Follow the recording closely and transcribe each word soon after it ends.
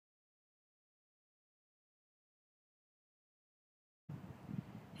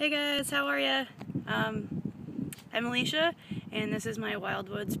Hey guys, how are ya? I'm Alicia, and this is my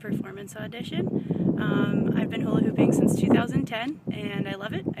Wildwoods performance audition. I've been hula hooping since 2010, and I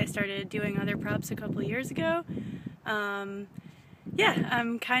love it. I started doing other props a couple years ago. Yeah,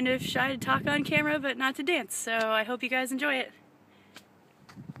 I'm kind of shy to talk on camera, but not to dance, so I hope you guys enjoy it.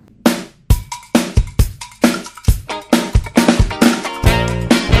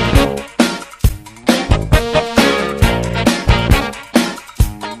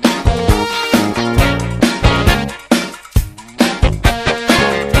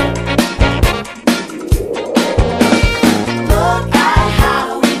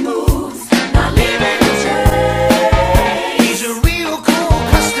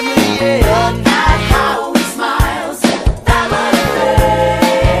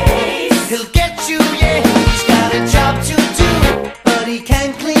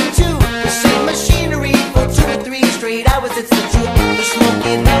 It's the truth, the smoke,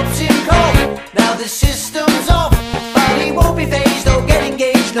 it helps him cope. Now the system's off, but he won't be phased or get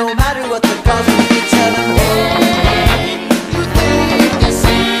engaged, no matter what the cause. You tell him, hey, you think this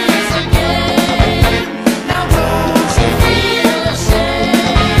is a game? Now don't you feel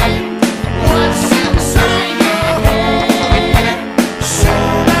ashamed? What's inside your head?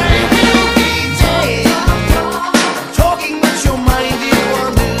 Somebody will be dead. Talking with your mind, it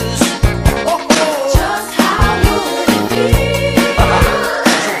wonders. Oh, oh. Just how would it be?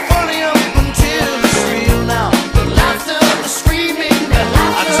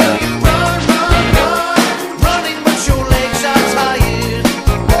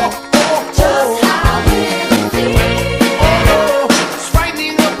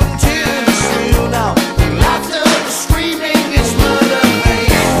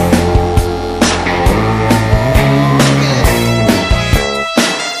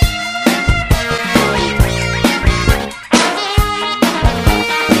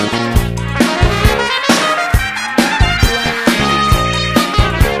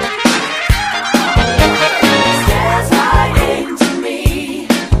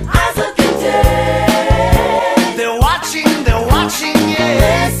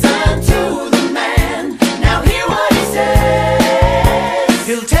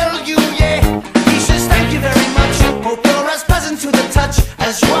 He'll tell you, yeah, he says thank you very much. Hope you're as pleasant to the touch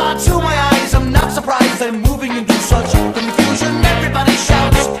as you are to my eyes. I'm not surprised I'm moving into such confusion. Everybody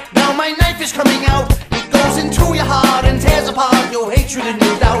shouts, now my knife is coming out. It goes into your heart and tears apart your hatred and your